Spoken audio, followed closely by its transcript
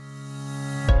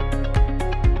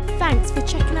Thanks for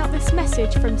checking out this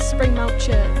message from Springmount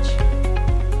Church.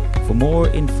 For more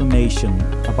information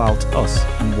about us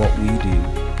and what we do,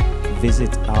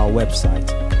 visit our website,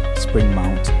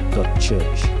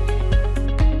 springmount.church.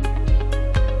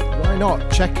 Why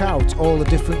not check out all the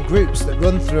different groups that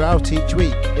run throughout each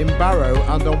week in Barrow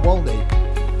and on Walney?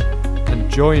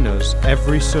 And join us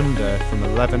every Sunday from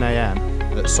 11 a.m.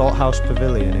 at Salthouse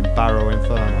Pavilion in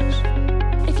Barrow-in-Furness.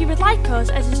 If you would like us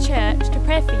as a church to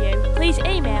pray for you, please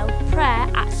email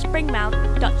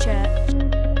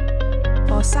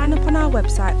prayer@springmount.church. Or sign up on our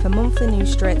website for monthly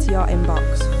news straight to your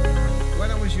inbox.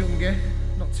 When I was younger,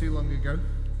 not too long ago,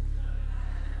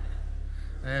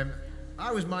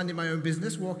 I was minding my own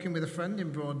business, walking with a friend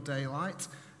in broad daylight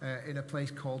in a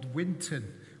place called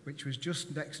Winton, which was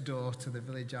just next door to the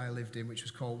village I lived in, which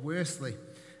was called Worsley.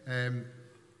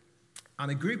 And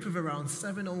a group of around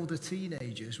 7 older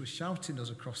teenagers were shouting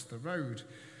us across the road,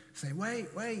 saying, wait.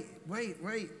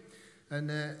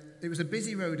 And it was a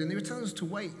busy road, and they were telling us to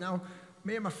wait. Now,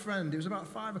 me and my friend, it was about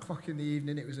 5 o'clock in the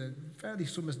evening, it was a fairly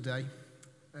summer's day.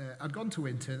 I'd gone to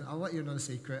Winton. I'll let you know a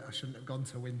secret, I shouldn't have gone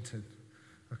to Winton,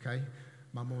 okay?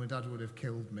 My mum and dad would have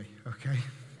killed me, okay?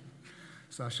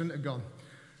 So I shouldn't have gone.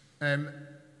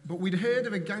 But we'd heard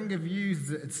of a gang of youths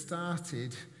that had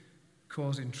started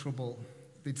causing trouble.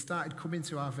 They'd started coming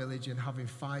to our village and having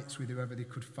fights with whoever they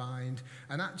could find.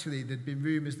 And actually, there'd been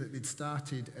rumours that they'd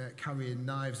started carrying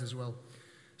knives as well.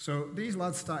 So these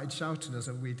lads started shouting us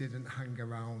and we didn't hang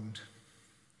around.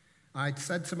 I'd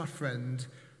said to my friend,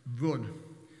 run.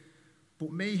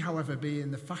 But me, however, being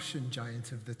the fashion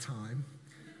giant of the time,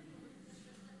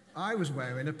 I was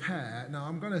wearing a pair. Now,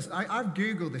 I've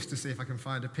Googled this to see if I can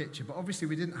find a picture, but obviously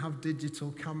we didn't have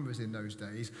digital cameras in those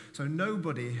days, so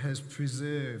nobody has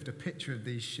preserved a picture of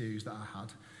these shoes that I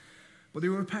had. But they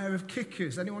were a pair of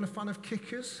Kickers. Anyone a fan of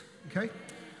Kickers? Okay.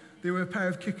 They were a pair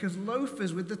of Kickers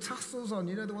loafers with the tassels on,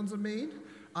 you know the ones I mean?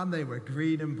 And they were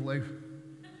green and blue.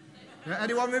 Yeah,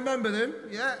 anyone remember them?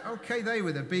 Yeah, okay, they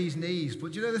were the bee's knees.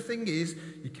 But you know the thing is,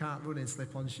 you can't run in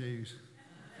slip-on shoes.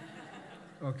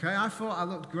 Okay, I thought I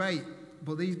looked great,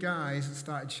 but these guys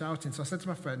started shouting, so I said to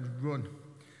my friend, run.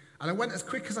 And I went as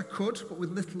quick as I could, but with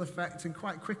little effect, and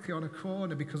quite quickly on a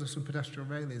corner, because of some pedestrian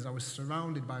railings, I was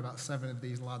surrounded by about 7 of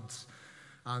these lads,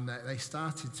 and they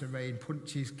started to rain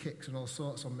punches, kicks, and all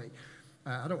sorts on me.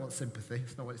 I don't want sympathy,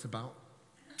 it's not what it's about.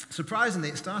 Surprisingly,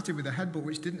 it started with a headbutt,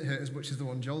 which didn't hurt as much as the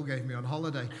one Joel gave me on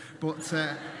holiday, but...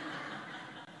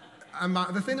 And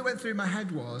the thing that went through my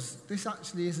head was, this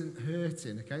actually isn't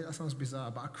hurting, okay? That sounds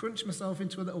bizarre, but I crunched myself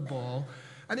into a little ball,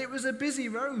 and it was a busy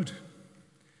road.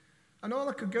 And all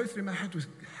I could go through my head was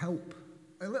help,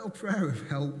 a little prayer of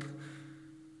help.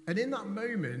 And in that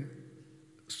moment,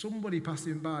 somebody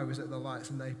passing by was at the lights,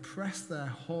 and they pressed their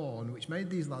horn, which made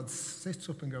these lads sit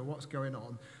up and go, what's going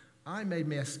on? I made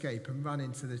me escape and ran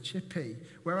into the chippy,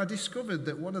 where I discovered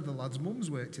that one of the lads'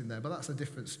 mums worked in there, but that's a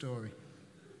different story.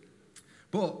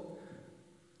 But...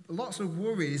 lots of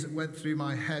worries went through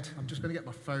my head. I'm just going to get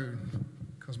my phone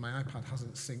because my iPad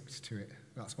hasn't synced to it.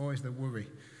 That's always the worry,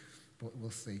 but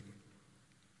we'll see.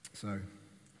 So,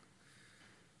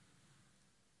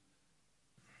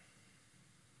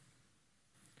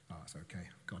 it's okay.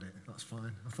 Got it. That's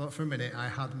fine. I thought for a minute I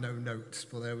had no notes,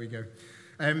 but there we go.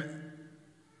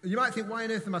 You might think, why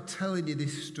on earth am I telling you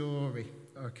this story?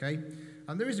 Okay,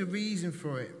 and there is a reason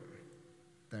for it.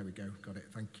 There we go. Got it.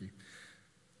 Thank you.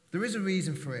 There is a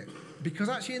reason for it, because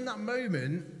actually in that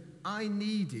moment, I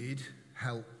needed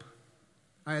help.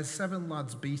 I had 7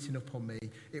 lads beating up on me.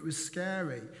 It was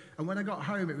scary. And when I got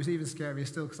home, it was even scarier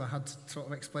still, because I had to sort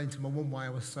of explain to my mum why I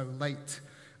was so late,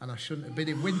 and I shouldn't have been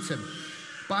in Winton.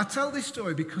 But I tell this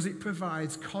story because it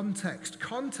provides context.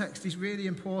 Context is really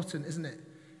important, isn't it?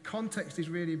 Context is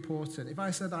really important. If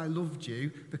I said I loved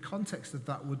you, the context of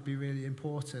that would be really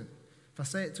important. If I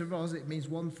say it to Roz, it means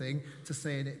one thing to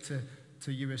saying it to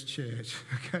you as church,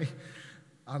 okay?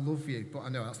 I love you, but I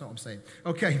know that's not what I'm saying.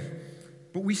 Okay,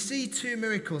 but we see 2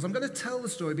 miracles. I'm going to tell the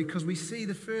story because we see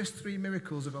the first 3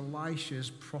 miracles of Elisha's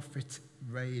prophet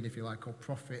reign, if you like, or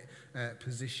prophet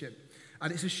position.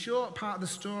 And it's a short part of the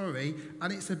story,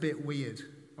 and it's a bit weird,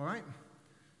 all right?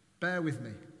 Bear with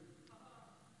me.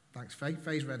 Thanks, Faye.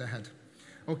 Faye's read ahead.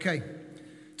 Okay.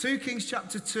 2 Kings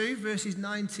chapter 2, verses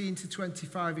 19 to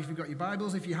 25, if you've got your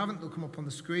Bibles. If you haven't, they'll come up on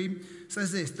the screen. It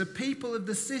says this: the people of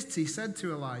the city said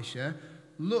to Elisha,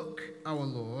 look, our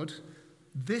Lord,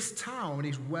 this town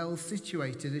is well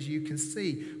situated, as you can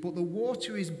see, but the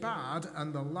water is bad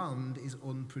and the land is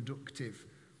unproductive.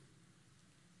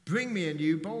 Bring me a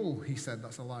new bowl, he said,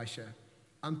 that's Elisha,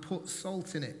 and put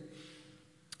salt in it.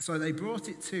 So they brought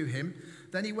it to him.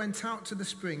 Then he went out to the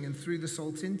spring and threw the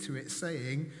salt into it,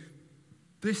 saying,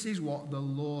 This is what the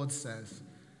Lord says.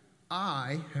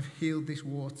 I have healed this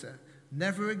water.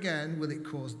 Never again will it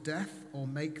cause death or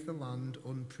make the land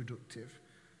unproductive.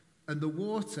 And the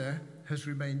water has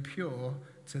remained pure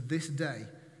to this day,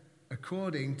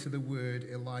 according to the word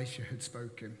Elisha had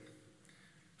spoken.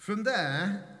 From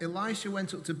there, Elisha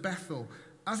went up to Bethel.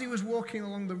 As he was walking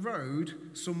along the road,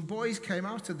 some boys came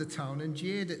out of the town and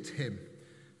jeered at him.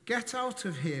 "Get out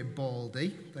of here,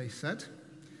 Baldy," they said.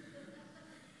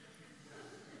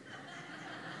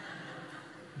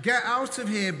 "Get out of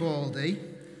here, Baldy."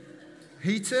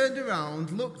 He turned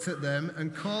around, looked at them,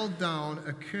 and called down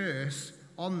a curse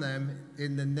on them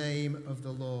in the name of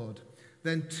the Lord.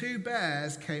 Then 2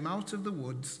 bears came out of the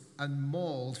woods and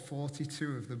mauled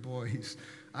 42 of the boys.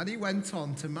 And he went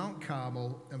on to Mount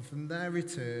Carmel and from there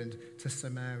returned to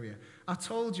Samaria. I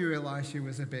told you Elisha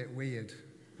was a bit weird,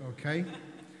 okay?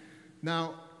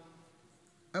 Now,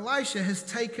 Elisha has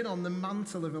taken on the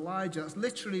mantle of Elijah. That's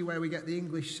literally where we get the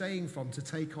English saying from, to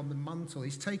take on the mantle.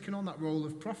 He's taken on that role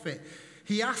of prophet.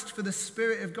 He asked for the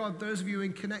Spirit of God. Those of you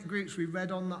in Connect groups, we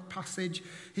read on that passage.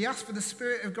 He asked for the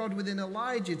Spirit of God within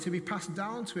Elijah to be passed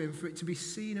down to him, for it to be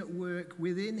seen at work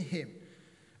within him.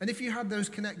 And if you had those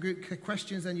Connect group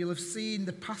questions, then you'll have seen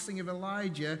the passing of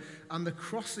Elijah and the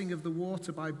crossing of the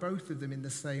water by both of them in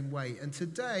the same way. And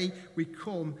today we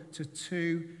come to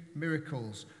 2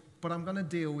 miracles. But I'm going to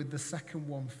deal with the second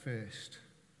one first.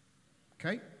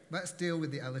 Okay? Let's deal with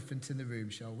the elephant in the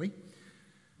room, shall we?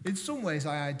 In some ways,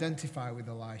 I identify with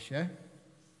Elisha.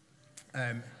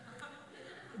 There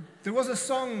was a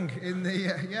song in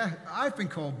the... I've been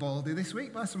called Baldy this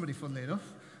week by somebody, funnily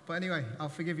enough. But anyway, I'll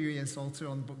forgive you, Ian Salter,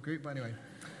 on the book group. But anyway,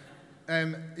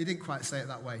 he didn't quite say it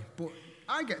that way. But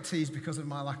I get teased because of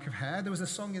my lack of hair. There was a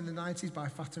song in the 90s by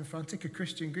Fat and Frantic, a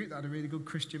Christian group that had a really good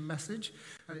Christian message.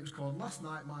 And it was called "Last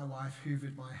Night My Wife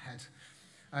Hoovered My Head."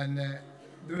 And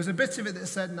there was a bit of it that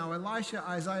said, now Elisha,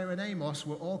 Isaiah and Amos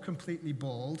were all completely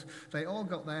bald. They all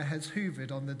got their heads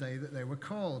hoovered on the day that they were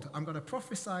called. I'm going to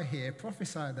prophesy here,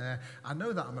 prophesy there. I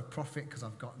know that I'm a prophet because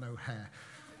I've got no hair.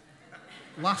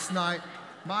 Last night,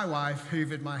 my wife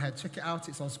hoovered my head. Check it out.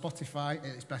 It's on Spotify.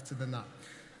 It's better than that.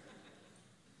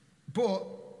 But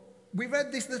we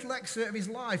read this little excerpt of his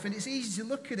life, and it's easy to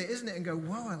look at it, isn't it, and go,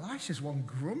 wow, Elisha's one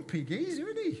grumpy geezer,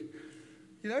 isn't he?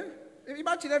 You know?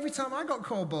 Imagine every time I got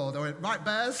called bald, I went, right,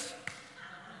 bears,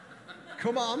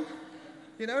 come on.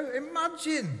 You know,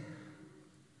 imagine.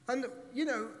 And, you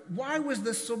know, why was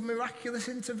there some miraculous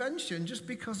intervention? Just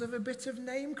because of a bit of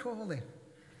name calling.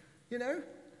 You know?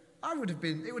 It would have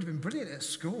been brilliant at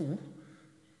school.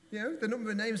 You know, the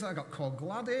number of names that I got called: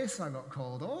 Gladys, I got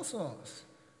called all sorts.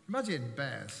 Imagine,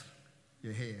 bears,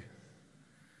 you're here.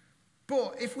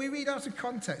 But if we read out of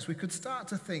context, we could start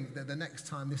to think that the next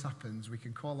time this happens, we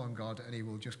can call on God and he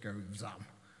will just go zam.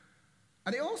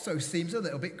 And it also seems a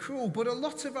little bit cruel, but a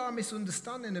lot of our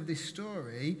misunderstanding of this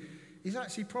story is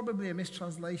actually probably a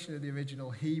mistranslation of the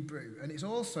original Hebrew. And it's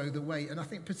also the way, and I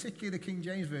think particularly the King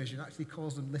James Version actually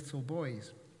calls them little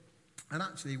boys. And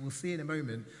actually, we'll see in a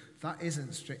moment, that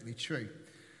isn't strictly true.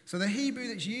 So the Hebrew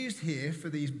that's used here for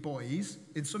these boys,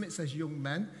 in some it says young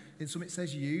men, in some it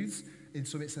says youths, in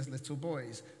some it says little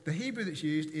boys. The Hebrew that's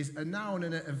used is a noun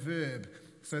and a verb.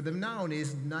 So the noun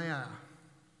is nayah,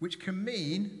 which can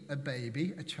mean a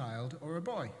baby, a child, or a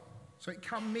boy. So it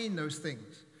can mean those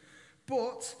things.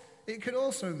 But it could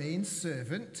also mean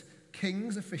servant,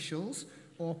 kings, officials,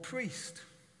 or priest.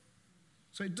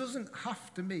 So it doesn't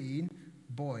have to mean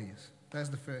boys. There's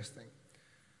the first thing.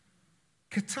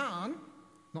 Katan,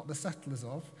 not the settlers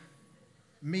of,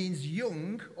 means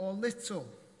young or little.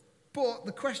 But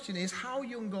the question is, how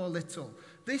young or little?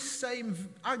 This same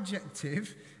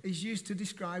adjective is used to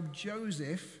describe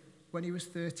Joseph when he was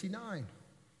 39.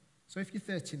 So if you're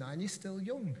 39, you're still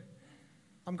young.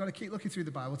 I'm going to keep looking through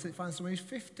the Bible till I find someone who's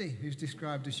 50 who's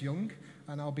described as young,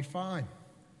 and I'll be fine.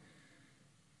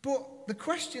 But the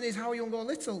question is how young or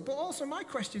little. But also my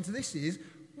question to this is,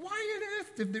 why on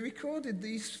earth have they recorded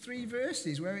these 3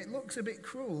 verses where it looks a bit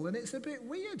cruel and it's a bit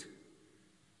weird?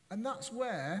 And that's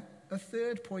where a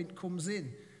third point comes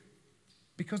in.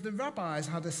 Because the rabbis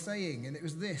had a saying, and it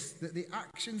was this, that the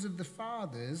actions of the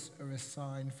fathers are a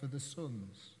sign for the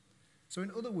sons. So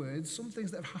in other words, some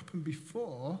things that have happened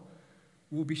before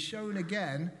will be shown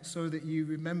again so that you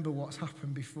remember what's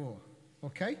happened before.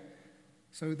 Okay?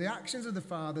 So the actions of the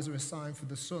fathers are a sign for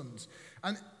the sons.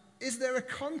 And is there a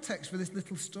context for this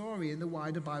little story in the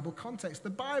wider Bible context?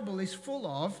 The Bible is full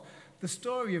of the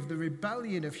story of the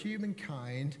rebellion of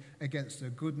humankind against the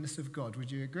goodness of God.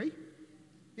 Would you agree?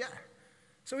 Yeah.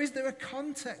 So is there a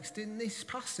context in this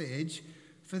passage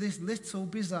for this little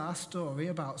bizarre story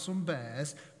about some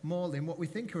bears mauling what we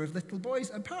think are of little boys.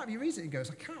 And part of you reads it and goes,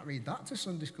 I can't read that to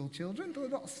Sunday school children, they're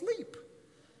not asleep.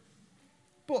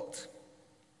 But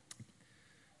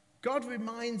God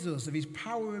reminds us of his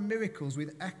power and miracles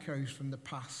with echoes from the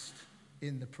past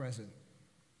in the present.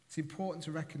 It's important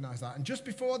to recognize that. And just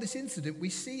before this incident, we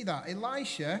see that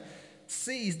Elisha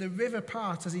sees the river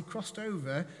part as he crossed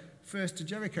over first to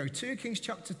Jericho. 2 Kings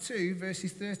chapter 2,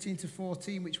 verses 13 to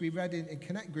 14, which we read in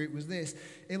Connect Group, was this.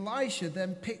 Elisha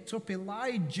then picked up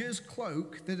Elijah's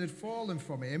cloak that had fallen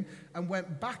from him and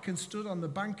went back and stood on the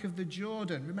bank of the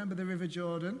Jordan. Remember the river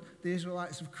Jordan? The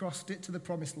Israelites have crossed it to the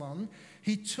promised land.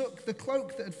 He took the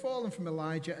cloak that had fallen from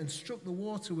Elijah and struck the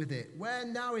water with it. Where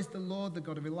now is the Lord, the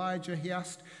God of Elijah? He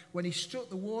asked. When he struck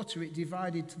the water, it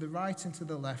divided to the right and to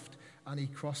the left, and he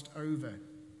crossed over.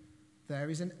 There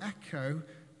is an echo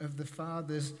of the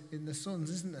fathers in the sons,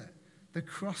 isn't there? The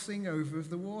crossing over of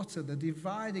the water, the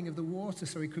dividing of the water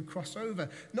so he could cross over.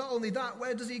 Not only that,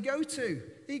 where does he go to?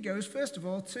 He goes, first of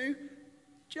all, to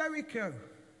Jericho.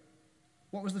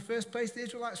 What was the first place the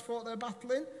Israelites fought their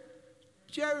battle in?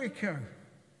 Jericho.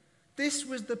 This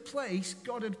was the place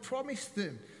God had promised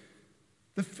them.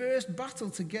 The first battle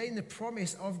to gain the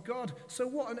promise of God. So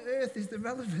what on earth is the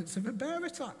relevance of a bear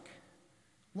attack?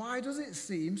 Why does it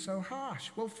seem so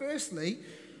harsh? Well, firstly,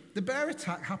 the bear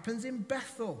attack happens in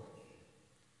Bethel.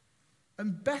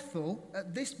 And Bethel,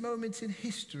 at this moment in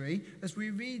history, as we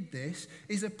read this,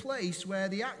 is a place where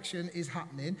the action is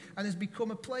happening and has become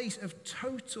a place of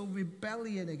total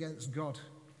rebellion against God.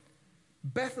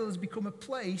 Bethel has become a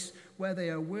place where they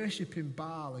are worshipping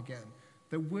Baal again.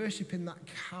 They're worshipping that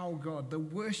cow god. They're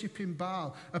worshipping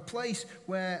Baal. A place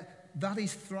where that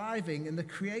is thriving and the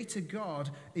Creator God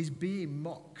is being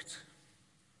mocked.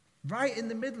 Right in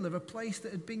the middle of a place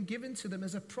that had been given to them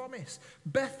as a promise.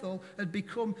 Bethel had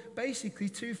become basically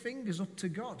two fingers up to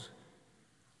God.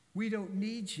 We don't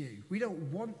need you. We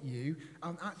don't want you.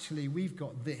 And actually, we've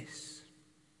got this.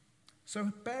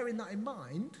 So bearing that in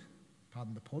mind,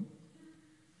 pardon the pun,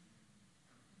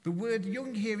 the word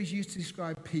young here is used to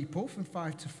describe people from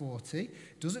 5 to 40.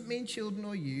 It doesn't mean children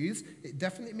or youths. It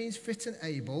definitely means fit and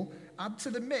able. Add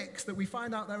to the mix that we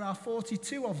find out there are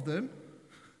 42 of them.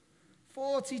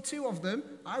 42 of them.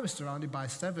 I was surrounded by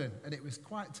 7, and it was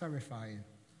quite terrifying.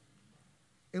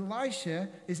 Elisha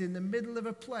is in the middle of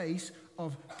a place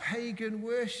of pagan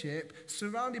worship,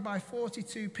 surrounded by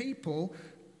 42 people,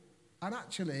 and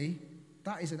actually,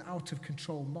 that is an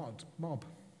out-of-control mob.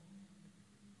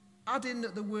 Add in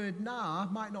that the word Nar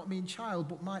might not mean child,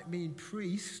 but might mean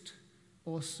priest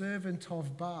or servant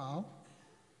of Baal,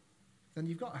 then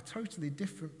you've got a totally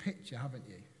different picture, haven't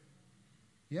you?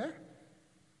 Yeah?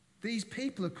 These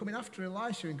people are coming after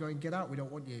Elisha and going, get out, we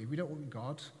don't want you, we don't want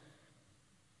God.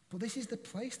 But this is the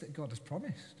place that God has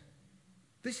promised.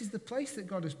 This is the place that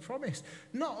God has promised.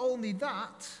 Not only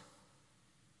that,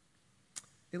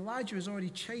 Elijah has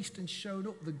already chased and shown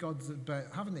up the gods of Baal,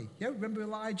 haven't he? Yeah, remember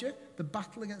Elijah? The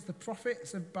battle against the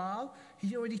prophets of Baal?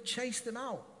 He already chased them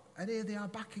out, and here they are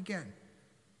back again.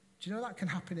 Do you know that can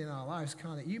happen in our lives,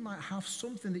 can't it? You might have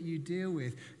something that you deal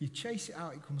with. You chase it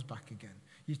out, it comes back again.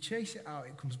 You chase it out,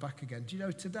 it comes back again. Do you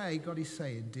know today God is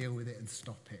saying, deal with it and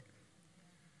stop it.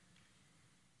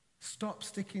 Stop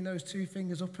sticking those two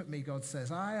fingers up at me, God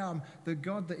says. I am the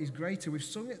God that is greater. We've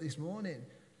sung it this morning.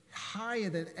 Higher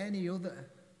than any other.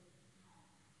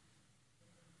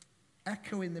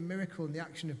 Echoing the miracle and the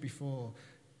action of before.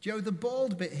 Joe, the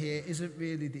bald bit here isn't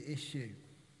really the issue.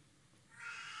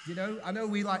 You know, I know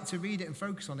we like to read it and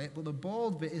focus on it, but the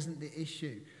bald bit isn't the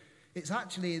issue. It's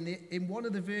actually in one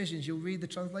of the versions, you'll read the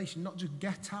translation, not just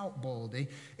get out, baldy.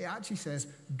 It actually says,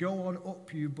 go on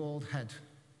up, you bald head.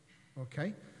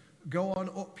 Okay? Go on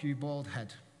up, you bald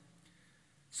head.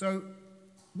 So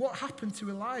what happened to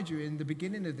Elijah in the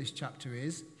beginning of this chapter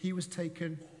is he was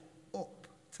taken up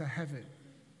to heaven.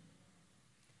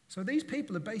 So these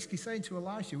people are basically saying to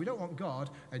Elisha, we don't want God,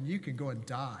 and you can go and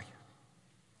die.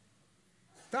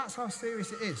 That's how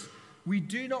serious it is. We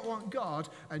do not want God,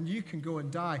 and you can go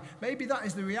and die. Maybe that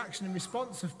is the reaction and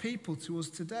response of people to us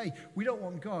today. We don't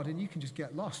want God, and you can just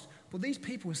get lost. But these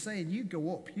people are saying, you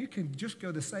go up. You can just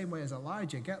go the same way as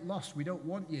Elijah. Get lost. We don't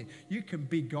want you. You can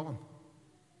be gone.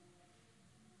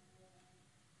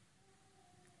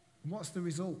 And what's the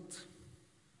result?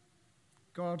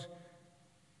 God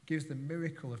gives the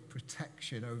miracle of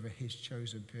protection over his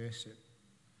chosen person.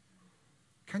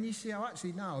 Can you see how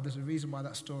actually now there's a reason why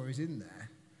that story is in there?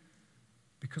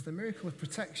 Because the miracle of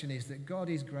protection is that God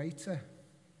is greater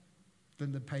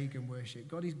than the pagan worship.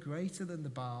 God is greater than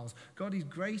the Baals. God is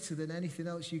greater than anything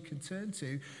else you can turn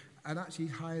to, and actually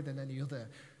higher than any other.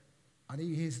 And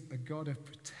he is a God of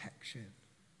protection.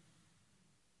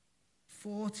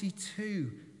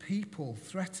 42 people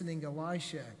threatening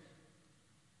Elisha,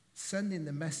 sending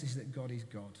the message that God is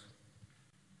God.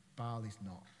 Baal is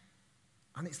not.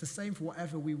 And it's the same for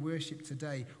whatever we worship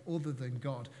today other than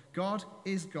God. God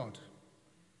is God.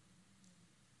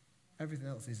 Everything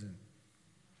else isn't.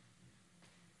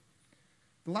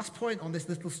 The last point on this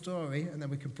little story, and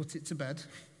then we can put it to bed.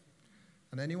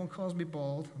 And anyone calls me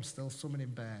bald, I'm still summoning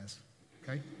bears.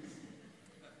 Okay?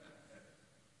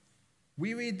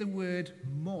 We read the word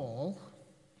maul,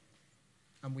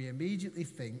 and we immediately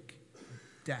think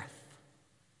death.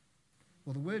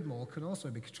 Well, the word maul can also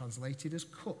be translated as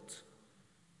cut.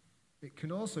 It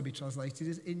can also be translated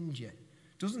as injure.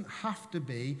 It doesn't have to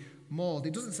be mauled.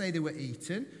 It doesn't say they were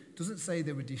eaten. It doesn't say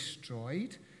they were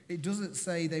destroyed. It doesn't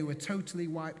say they were totally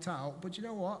wiped out. But you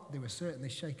know what? They were certainly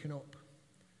shaken up.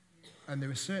 And they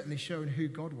were certainly shown who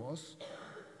God was.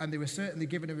 And they were certainly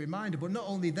given a reminder. But not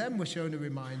only them were shown a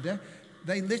reminder,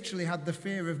 they literally had the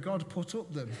fear of God put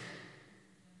up them.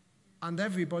 And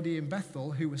everybody in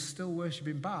Bethel who was still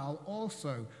worshipping Baal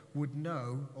also would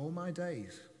know, oh my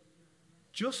days.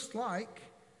 Just like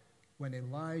when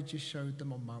Elijah showed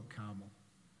them on Mount Carmel.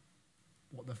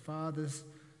 What the fathers,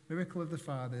 miracle of the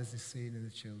fathers is seen in the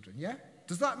children. Yeah?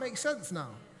 Does that make sense now?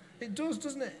 It does,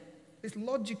 doesn't it? It's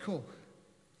logical.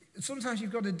 Sometimes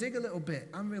you've got to dig a little bit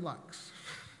and relax.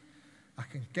 I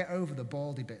can get over the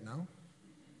baldy bit now.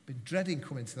 Been dreading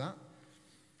coming to that.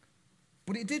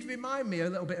 But it did remind me a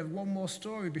little bit of one more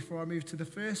story before I move to the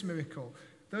first miracle.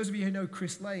 Those of you who know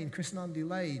Chris and Andy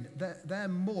Lane, their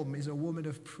mum is a woman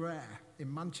of prayer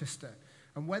in Manchester.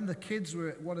 And when the kids were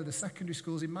at one of the secondary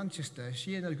schools in Manchester,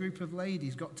 she and a group of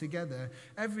ladies got together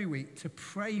every week to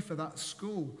pray for that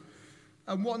school.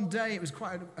 And one day, it was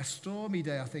quite a stormy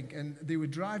day, I think, and they were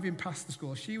driving past the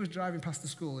school. She was driving past the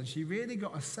school, and she really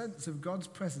got a sense of God's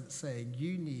presence saying,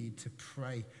 you need to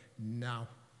pray now.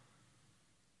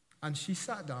 And she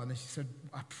sat down and she said,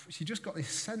 she just got this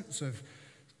sense of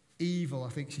evil, I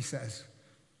think she says.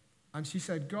 And she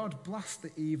said, God, blast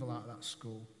the evil out of that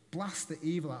school. Blast the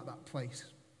evil out of that place.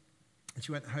 And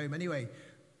she went home. Anyway,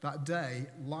 that day,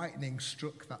 lightning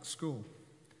struck that school.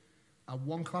 And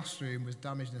one classroom was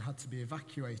damaged and had to be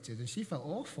evacuated. And she felt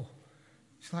awful.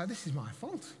 She's like, this is my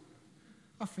fault.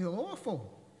 I feel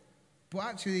awful. But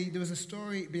actually, there was a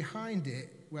story behind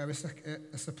it where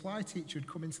a supply teacher had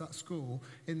come into that school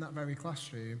in that very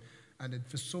classroom and had,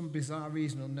 for some bizarre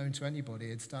reason unknown to anybody,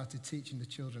 had started teaching the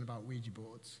children about Ouija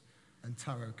boards and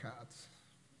tarot cards.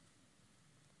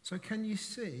 So can you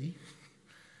see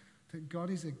that God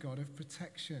is a God of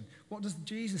protection? What does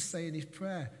Jesus say in his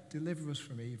prayer? Deliver us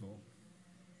from evil.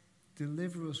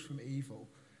 Deliver us from evil.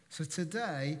 So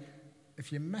today,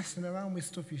 if you're messing around with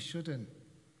stuff you shouldn't,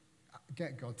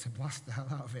 get God to blast the hell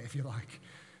out of it, if you like.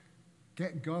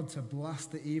 Get God to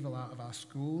blast the evil out of our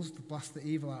schools, to blast the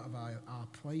evil out of our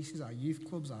places, our youth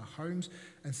clubs, our homes,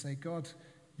 and say, God,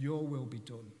 your will be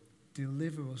done.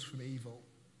 Deliver us from evil,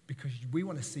 because we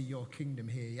want to see your kingdom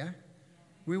here, yeah?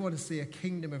 We want to see a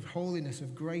kingdom of holiness,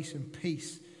 of grace and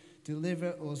peace.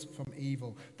 Deliver us from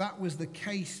evil. That was the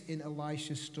case in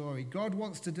Elisha's story. God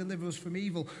wants to deliver us from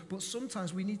evil, but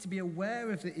sometimes we need to be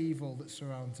aware of the evil that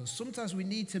surrounds us. Sometimes we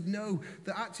need to know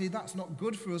that actually that's not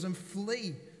good for us and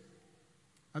flee.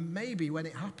 And maybe when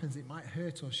it happens, it might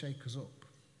hurt or shake us up.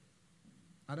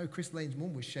 I know Chris Lane's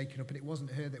mum was shaken up and it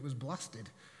wasn't her that was blasted.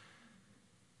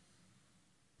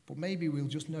 But maybe we'll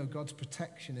just know God's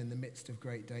protection in the midst of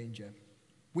great danger.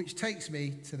 Which takes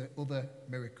me to the other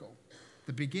miracle.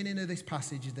 The beginning of this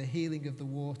passage is the healing of the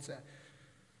water.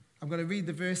 I'm going to read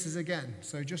the verses again.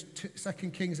 So just 2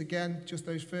 Kings again, just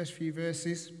those first few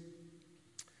verses.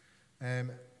 Have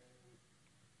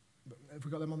we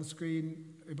got them on the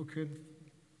screen, Ibukan?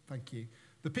 Thank you.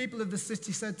 The people of the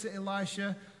city said to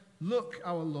Elisha, look,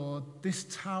 our Lord, this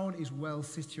town is well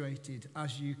situated,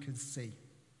 as you can see.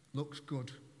 Looks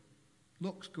good.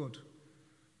 Looks good.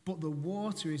 But the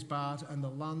water is bad and the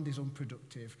land is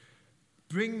unproductive.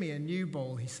 Bring me a new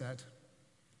bowl, he said.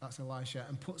 That's Elisha,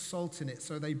 and put salt in it.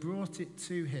 So they brought it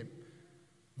to him.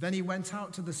 Then he went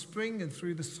out to the spring and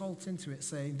threw the salt into it,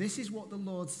 saying, this is what the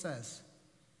Lord says.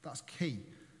 That's key.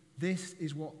 This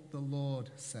is what the Lord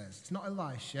says. It's not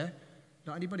Elisha,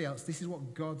 not anybody else. This is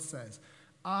what God says.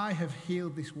 I have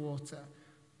healed this water.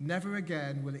 Never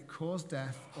again will it cause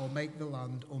death or make the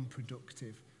land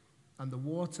unproductive. And the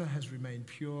water has remained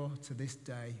pure to this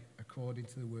day, according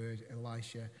to the word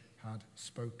Elisha had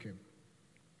spoken.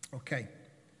 Okay.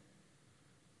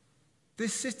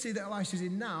 This city that Elisha's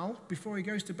in now, before he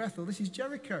goes to Bethel, this is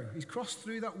Jericho. He's crossed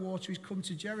through that water, he's come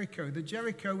to Jericho. The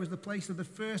Jericho was the place of the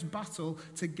first battle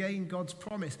to gain God's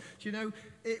promise. Do you know,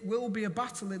 it will be a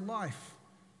battle in life.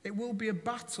 It will be a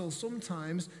battle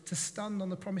sometimes to stand on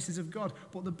the promises of God.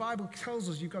 But the Bible tells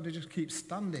us you've got to just keep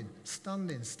standing,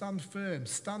 stand firm,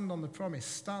 stand on the promise,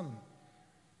 stand.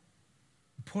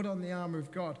 Put on the armour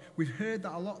of God. We've heard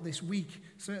that a lot this week,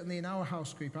 certainly in our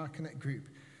house group, our Connect group.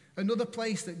 Another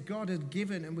place that God had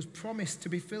given and was promised to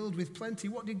be filled with plenty.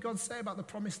 What did God say about the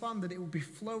promised land? That it would be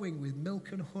flowing with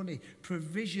milk and honey,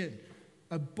 provision,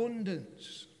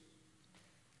 abundance.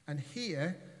 And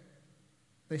here,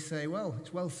 they say, well,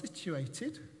 it's well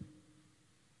situated,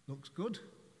 looks good,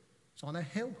 it's on a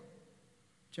hill.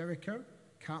 Jericho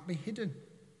can't be hidden.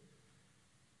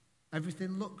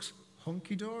 Everything looks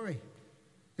hunky-dory.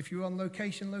 If you're on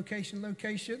location,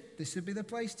 this would be the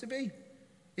place to be.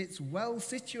 It's well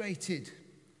situated.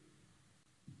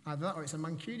 Either that or it's a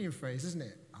Mancunian phrase, isn't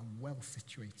it? I'm well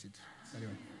situated.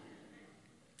 Anyway.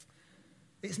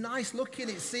 It's nice looking,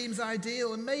 it seems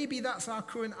ideal, and maybe that's our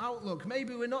current outlook.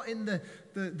 Maybe we're not in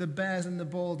the bears and the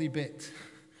baldy bit,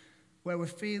 where we're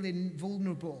feeling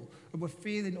vulnerable and we're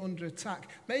feeling under attack.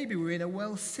 Maybe we're in a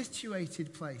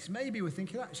well-situated place. Maybe we're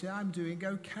thinking, actually, I'm doing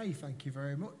okay, thank you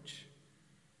very much.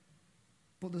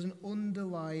 But there's an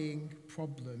underlying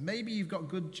problem. Maybe you've got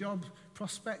good job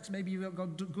prospects. Maybe you've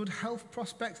got good health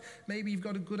prospects. Maybe you've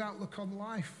got a good outlook on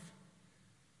life.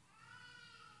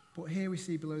 But here we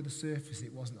see below the surface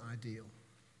it wasn't ideal.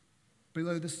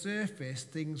 Below the surface,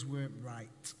 things weren't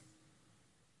right.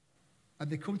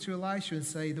 And they come to Elisha and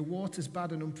say, the water's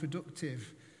bad and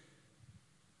unproductive.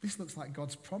 This looks like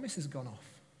God's promise has gone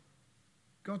off.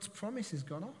 God's promise has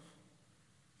gone off.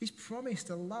 He's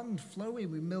promised a land flowing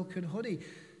with milk and honey.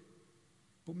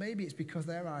 But maybe it's because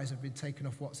their eyes have been taken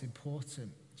off what's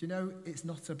important. Do you know, it's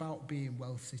not about being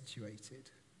well situated.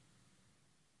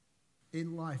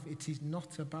 In life, it is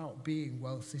not about being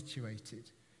well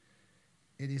situated.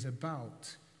 It is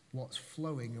about what's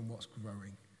flowing and what's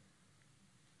growing.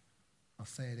 I'll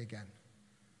say it again.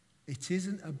 It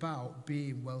isn't about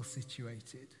being well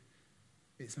situated.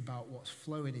 It's about what's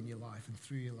flowing in your life and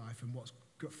through your life and what's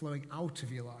flowing out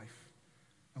of your life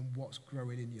and what's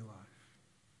growing in your life.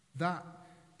 That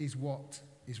is what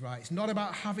is right. It's not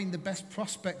about having the best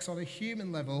prospects on a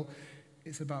human level.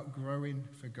 It's about growing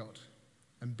for God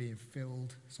and being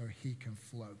filled so he can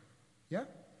flow. Yeah?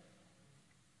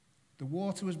 The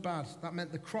water was bad. That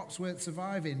meant the crops weren't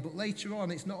surviving. But later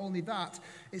on, it's not only that,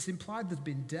 it's implied there's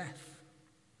been death.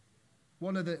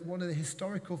 One of the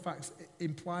historical facts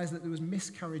implies that there was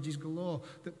miscarriages galore,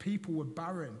 that people were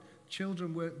barren,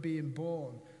 children weren't being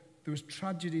born. There was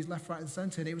tragedies left, right, and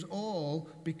centre, and it was all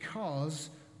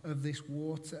because of this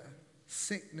water,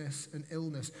 sickness and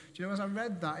illness. Do you know, as I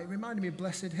read that, it reminded me of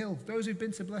Blessed Hill. Those who've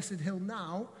been to Blessed Hill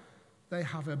now, they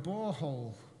have a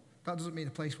borehole. That doesn't mean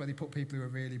a place where they put people who are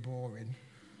really boring.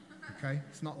 Okay?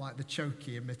 It's not like the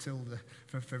Chokey and Matilda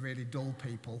for really dull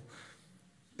people.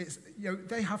 It's, you know,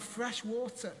 they have fresh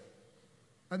water.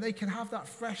 And they can have that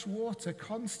fresh water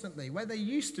constantly. Where they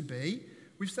used to be,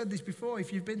 we've said this before,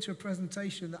 if you've been to a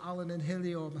presentation that Alan and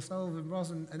Hilly or myself and Ros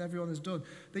and everyone has done,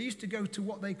 they used to go to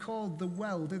what they called the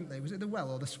well, didn't they? Was it the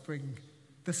well or the spring?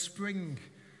 The spring.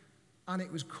 And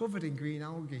it was covered in green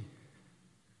algae.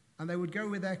 And they would go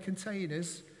with their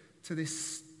containers to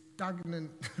this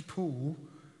stagnant pool,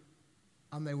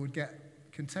 and they would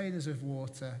get containers of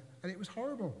water, and it was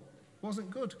horrible. It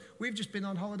wasn't good. We've just been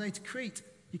on holiday to Crete.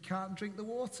 You can't drink the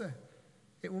water.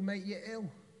 It will make you ill.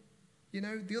 You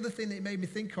know, the other thing that it made me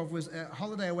think of was a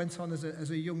holiday I went on as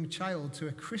a young child to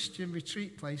a Christian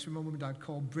retreat place with my mum and dad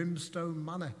called Brimstone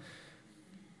Manor.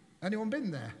 Anyone been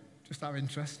there? Just out of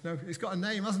interest? No, it's got a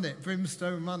name, hasn't it?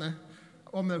 Brimstone Manor.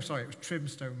 Oh, no, sorry, it was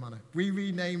Trimstone Manor. We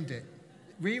renamed it.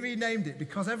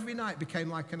 Because every night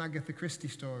became like an Agatha Christie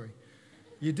story.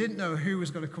 You didn't know who was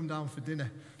going to come down for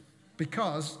dinner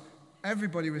because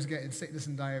everybody was getting sickness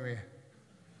and diarrhea.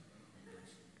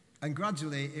 And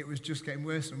gradually, it was just getting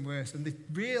worse and worse. And they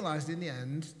realised in the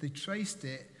end, they traced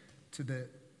it to the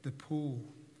pool.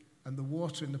 And the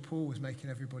water in the pool was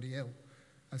making everybody ill.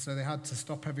 And so they had to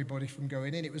stop everybody from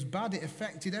going in. It was bad. It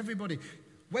affected everybody.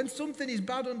 When something is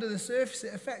bad under the surface,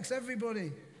 it affects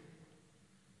everybody.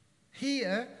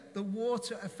 Here, the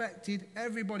water affected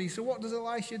everybody. So what does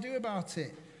Elisha do about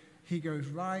it? He goes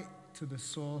right to the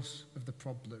source of the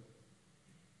problem.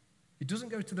 He doesn't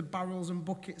go to the barrels and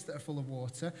buckets that are full of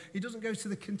water. He doesn't go to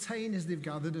the containers they've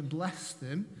gathered and bless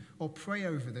them or pray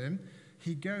over them.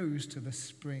 He goes to the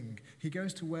spring. He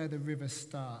goes to where the river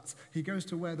starts. He goes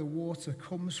to where the water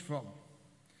comes from.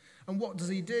 And what does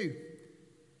he do?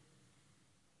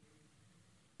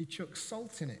 He chucks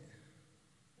salt in it.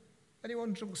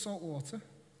 Anyone drunk salt water?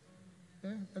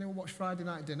 Yeah? Anyone watch Friday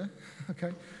Night Dinner?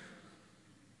 Okay.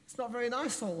 It's not very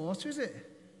nice salt water, is it?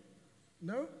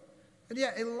 No? And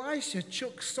yet Elisha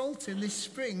chucks salt in this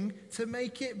spring to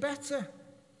make it better.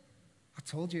 I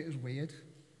told you it was weird.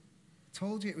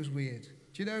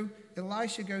 Do you know,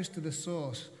 Elisha goes to the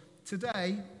source.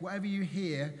 Today, whatever you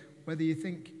hear, whether you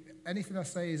think anything I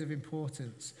say is of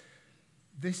importance,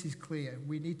 this is clear.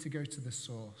 We need to go to the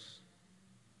source.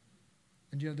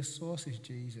 And you know, the source is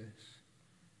Jesus.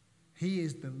 He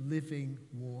is the living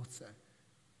water.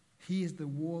 He is the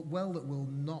well that will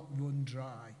not run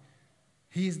dry.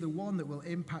 He is the one that will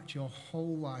impact your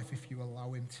whole life if you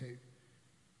allow him to,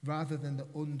 rather than the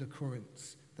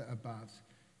undercurrents that are bad.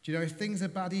 Do you know, if things are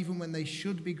bad even when they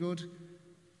should be good,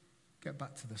 get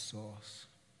back to the source.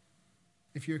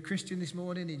 If you're a Christian this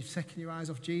morning and you've taken your eyes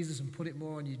off Jesus and put it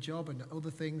more on your job and other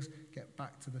things, get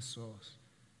back to the source.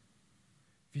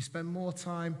 If you spend more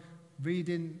time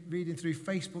reading through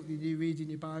Facebook than you read in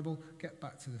your Bible, get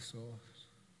back to the source.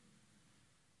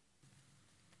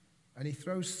 And he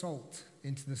throws salt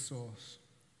into the source.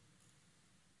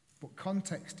 But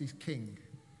context is king.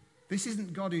 This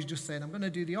isn't God who's just saying, I'm going to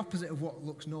do the opposite of what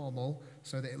looks normal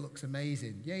so that it looks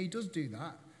amazing. Yeah, he does do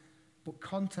that, but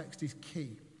context is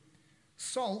key.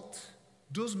 Salt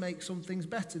does make some things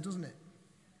better, doesn't it?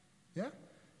 Yeah?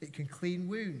 It can clean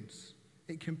wounds.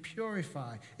 It can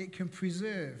purify. It can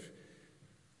preserve.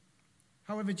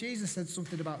 However, Jesus said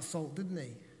something about salt, didn't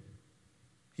he?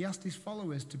 He asked his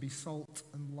followers to be salt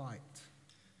and light.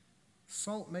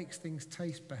 Salt makes things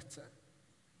taste better.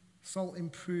 Salt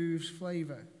improves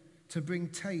flavor, to bring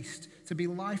taste, to be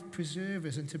life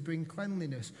preservers and to bring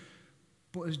cleanliness.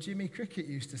 But as Jimmy Cricket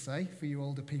used to say, for you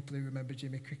older people who remember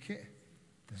Jimmy Cricket,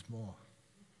 there's more.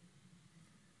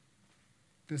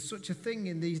 There's such a thing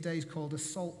in these days called a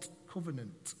salt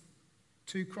covenant.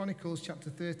 2 Chronicles chapter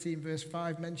 13 verse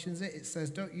 5 mentions it. It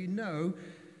says, don't you know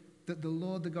that the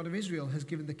Lord, the God of Israel, has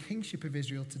given the kingship of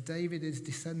Israel to David and his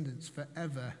descendants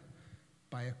forever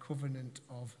by a covenant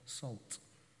of salt.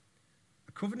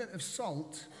 A covenant of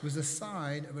salt was a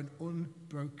sign of an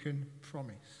unbroken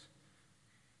promise.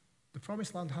 The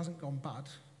promised land hasn't gone bad.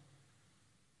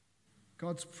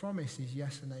 God's promise is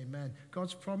yes and amen.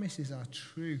 God's promises are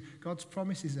true. God's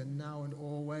promises are now and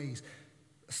always.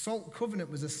 A salt covenant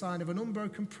was a sign of an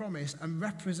unbroken promise and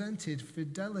represented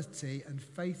fidelity and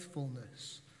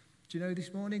faithfulness. Do you know,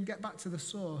 this morning, get back to the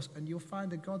source and you'll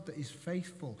find a God that is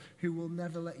faithful, who will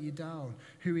never let you down.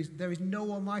 There is no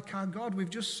one like our God. We've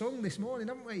just sung this morning,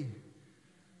 haven't we?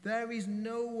 There is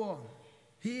no one.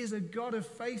 He is a God of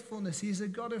faithfulness. He is a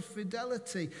God of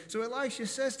fidelity. So Elisha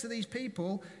says to these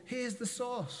people, here's the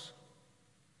source.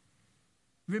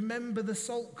 Remember the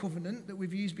salt covenant that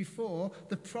we've used before,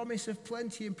 the promise of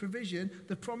plenty and provision,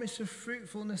 the promise of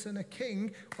fruitfulness and a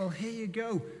king. Well, here you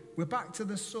go. We're back to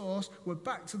the source. We're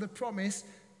back to the promise.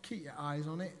 Keep your eyes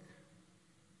on it.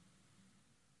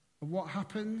 And what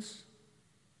happens?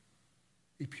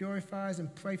 He purifies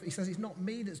and prays. He says, it's not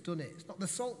me that's done it. It's not the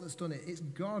salt that's done it. It's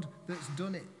God that's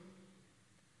done it.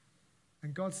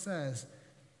 And God says,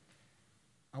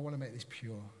 I want to make this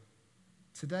pure.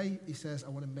 Today, he says, I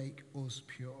want to make us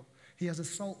pure. He has a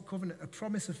salt covenant, a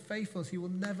promise of faithfulness. He will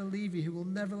never leave you. He will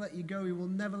never let you go. He will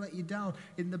never let you down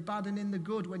in the bad and in the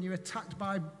good. When you're attacked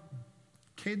by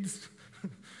kids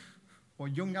or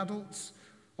young adults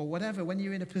or whatever, when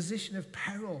you're in a position of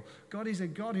peril, God is a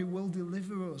God who will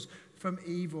deliver us from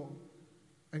evil.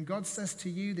 And God says to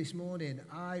you this morning,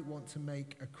 I want to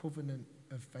make a covenant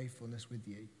of faithfulness with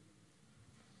you.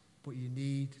 But you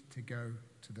need to go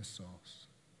to the source.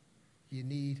 You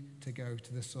need to go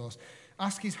to the source.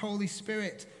 Ask his Holy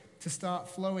Spirit to start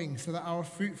flowing so that our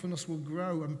fruitfulness will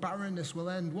grow and barrenness will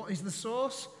end. What is the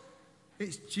source?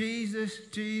 It's Jesus,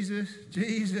 Jesus,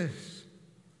 Jesus.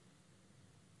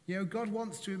 You know, God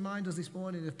wants to remind us this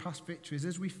morning of past victories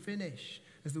as we finish,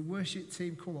 as the worship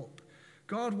team come up.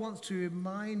 God wants to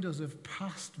remind us of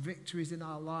past victories in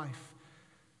our life.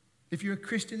 If you're a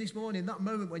Christian this morning, that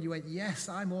moment when you went, yes,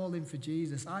 I'm all in for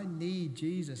Jesus. I need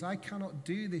Jesus. I cannot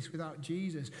do this without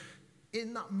Jesus.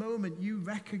 In that moment, you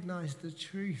recognize the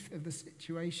truth of the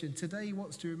situation. Today, he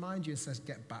wants to remind you and says,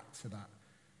 get back to that.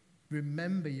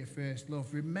 Remember your first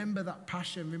love. Remember that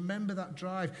passion. Remember that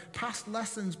drive. Past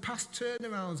lessons, past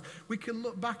turnarounds. We can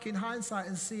look back in hindsight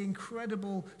and see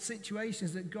incredible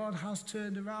situations that God has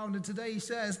turned around. And today he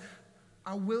says,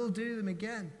 I will do them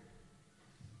again.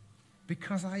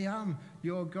 Because I am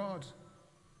your God.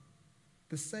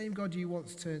 The same God you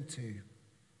once turned to. He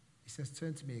says,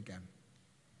 turn to me again.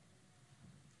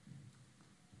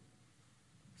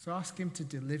 So ask him to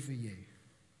deliver you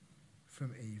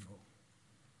from evil.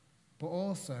 But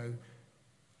also,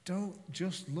 don't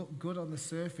just look good on the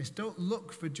surface. Don't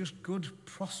look for just good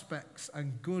prospects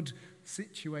and good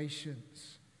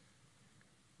situations.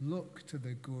 Look to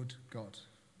the good God.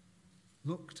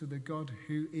 Look to the God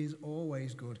who is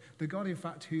always good. The God, in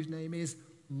fact, whose name is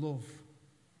love.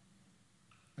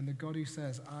 And the God who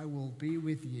says, I will be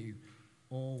with you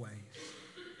always.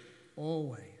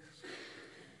 Always.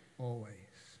 Always.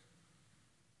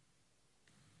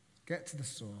 Get to the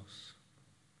source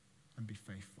and be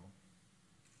faithful.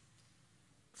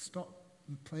 Stop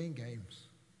playing games.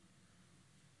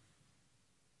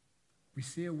 We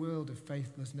see a world of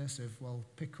faithlessness, of, well,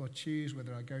 pick or choose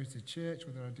whether I go to church,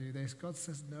 whether I do this. God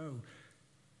says, no.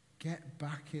 Get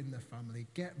back in the family.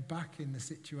 Get back in the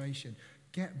situation.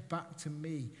 Get back to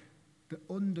me. The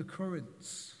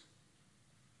undercurrents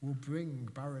will bring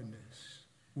barrenness,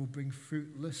 will bring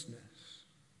fruitlessness.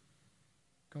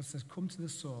 God says, come to the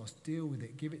source, deal with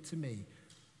it, give it to me,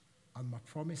 and my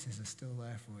promises are still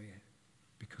there for you,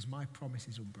 because my promise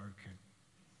is unbroken.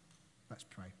 Let's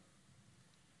pray.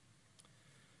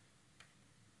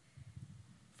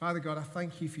 Father God, I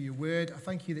thank you for your word. I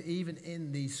thank you that even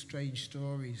in these strange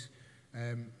stories,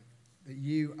 that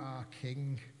you are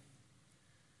King.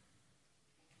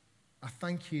 I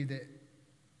thank you that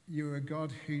you're a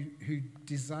God who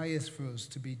desires for us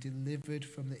to be delivered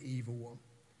from the evil one.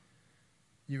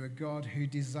 You're a God who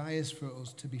desires for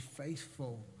us to be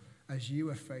faithful as you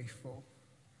are faithful.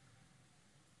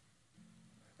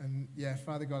 And yeah,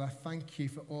 Father God, I thank you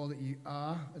for all that you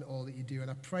are and all that you do. And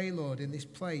I pray, Lord, in this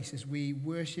place as we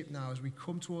worship now, as we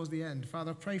come towards the end,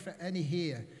 Father, I pray for any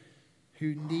here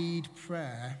who need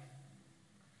prayer.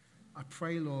 I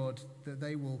pray, Lord, that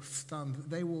they will stand, that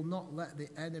they will not let the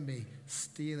enemy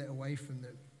steal it away from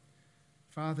them.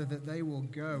 Father, that they will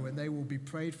go and they will be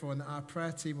prayed for, and that our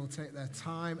prayer team will take their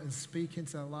time and speak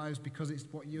into their lives because it's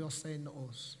what you're saying to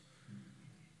us.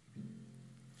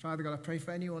 Father God, I pray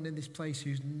for anyone in this place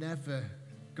who's never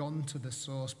gone to the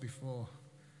source before.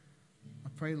 I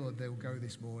pray, Lord, they'll go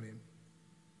this morning,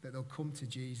 that they'll come to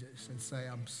Jesus and say,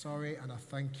 I'm sorry and I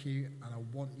thank you and I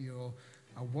want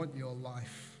your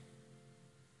life.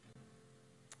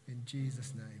 In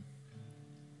Jesus' name.